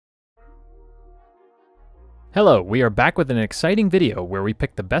Hello, we are back with an exciting video where we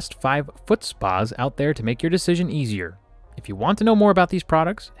pick the best 5 foot spas out there to make your decision easier. If you want to know more about these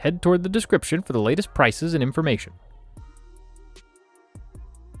products, head toward the description for the latest prices and information.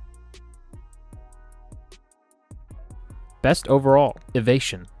 Best overall,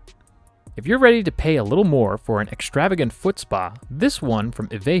 Ivation. If you're ready to pay a little more for an extravagant foot spa, this one from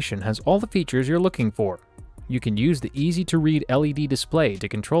Ivation has all the features you're looking for. You can use the easy-to-read LED display to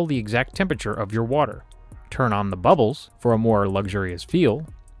control the exact temperature of your water, turn on the bubbles for a more luxurious feel,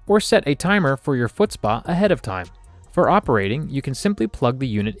 or set a timer for your foot spa ahead of time. For operating, you can simply plug the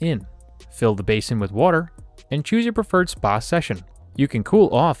unit in, fill the basin with water, and choose your preferred spa session. You can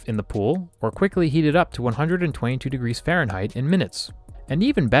cool off in the pool or quickly heat it up to 122 degrees Fahrenheit in minutes. And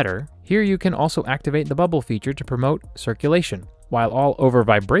even better, here you can also activate the bubble feature to promote circulation, while all over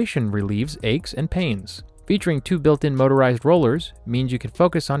vibration relieves aches and pains. Featuring 2 built-in motorized rollers means you can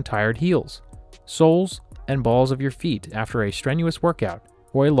focus on tired heels, soles, and balls of your feet after a strenuous workout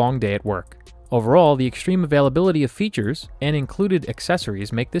or a long day at work. Overall, the extreme availability of features and included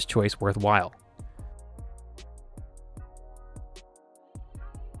accessories make this choice worthwhile.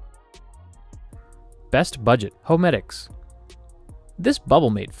 Best budget, HoMedics. This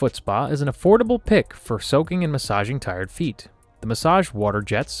Bubble-Mate foot spa is an affordable pick for soaking and massaging tired feet. The massage water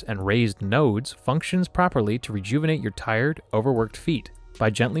jets and raised nodes functions properly to rejuvenate your tired, overworked feet by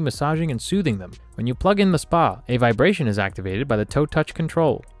gently massaging and soothing them. When you plug in the spa, a vibration is activated by the toe touch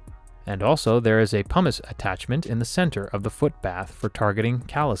control. And also there is a pumice attachment in the center of the foot bath for targeting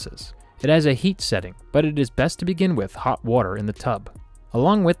calluses. It has a heat setting, but it is best to begin with hot water in the tub.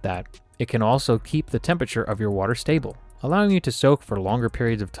 Along with that, it can also keep the temperature of your water stable, allowing you to soak for longer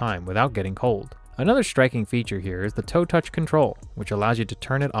periods of time without getting cold. Another striking feature here is the toe touch control, which allows you to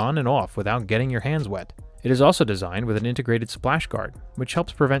turn it on and off without getting your hands wet. It is also designed with an integrated splash guard, which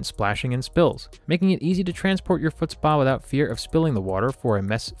helps prevent splashing and spills, making it easy to transport your foot spa without fear of spilling the water for a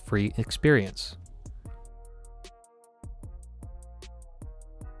mess-free experience.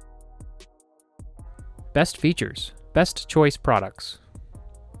 Best features, best choice products.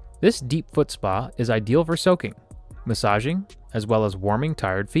 This deep foot spa is ideal for soaking, massaging, as well as warming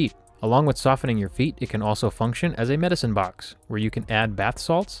tired feet. Along with softening your feet, it can also function as a medicine box, where you can add bath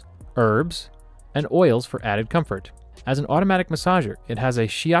salts, herbs, and oils for added comfort. As an automatic massager, it has a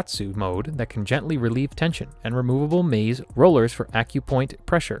shiatsu mode that can gently relieve tension and removable maze rollers for acupoint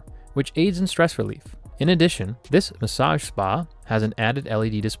pressure, which aids in stress relief. In addition, this massage spa has an added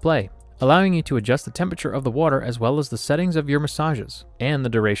LED display, allowing you to adjust the temperature of the water as well as the settings of your massages and the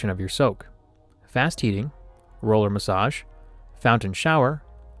duration of your soak. Fast heating, roller massage, fountain shower,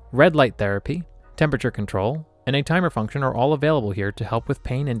 red light therapy, temperature control, and a timer function are all available here to help with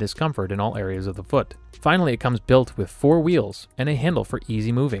pain and discomfort in all areas of the foot. Finally, it comes built with 4 wheels and a handle for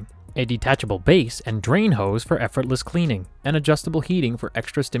easy moving, a detachable base and drain hose for effortless cleaning, and adjustable heating for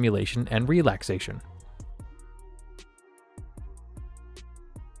extra stimulation and relaxation.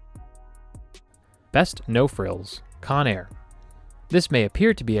 Best no frills, Conair. This may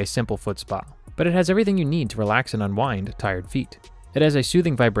appear to be a simple foot spa, but it has everything you need to relax and unwind tired feet. It has a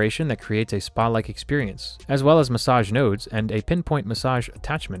soothing vibration that creates a spa-like experience, as well as massage nodes and a pinpoint massage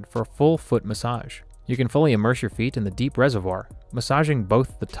attachment for a full foot massage. You can fully immerse your feet in the deep reservoir, massaging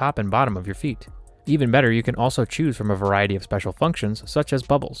both the top and bottom of your feet. Even better, you can also choose from a variety of special functions such as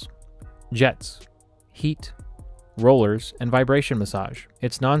bubbles, jets, heat, rollers, and vibration massage.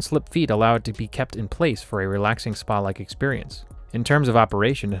 Its non-slip feet allow it to be kept in place for a relaxing spa-like experience. In terms of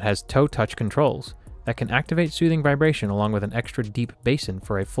operation, it has toe touch controls that can activate soothing vibration along with an extra deep basin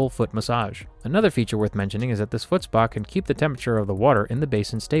for a full foot massage. Another feature worth mentioning is that this foot spa can keep the temperature of the water in the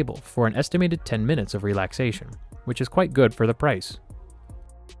basin stable for an estimated 10 minutes of relaxation, which is quite good for the price.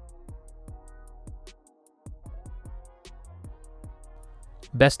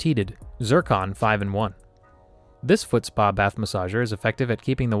 Best heated, Zircon 5-in-1. This foot spa bath massager is effective at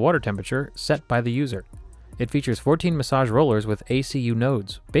keeping the water temperature set by the user. It features 14 massage rollers with ACU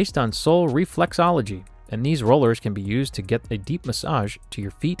nodes, based on soul reflexology, and these rollers can be used to get a deep massage to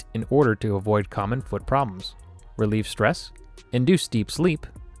your feet in order to avoid common foot problems, relieve stress, induce deep sleep,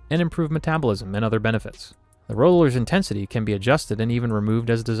 and improve metabolism and other benefits. The roller's intensity can be adjusted and even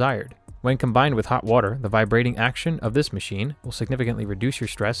removed as desired. When combined with hot water, the vibrating action of this machine will significantly reduce your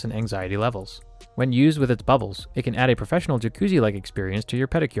stress and anxiety levels. When used with its bubbles, it can add a professional jacuzzi-like experience to your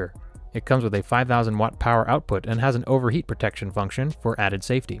pedicure. It comes with a 5,000 watt power output and has an overheat protection function for added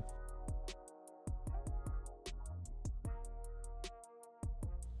safety.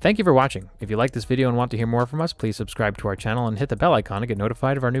 Thank you for watching. If you like this video and want to hear more from us, please subscribe to our channel and hit the bell icon to get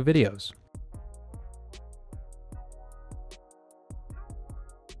notified of our new videos.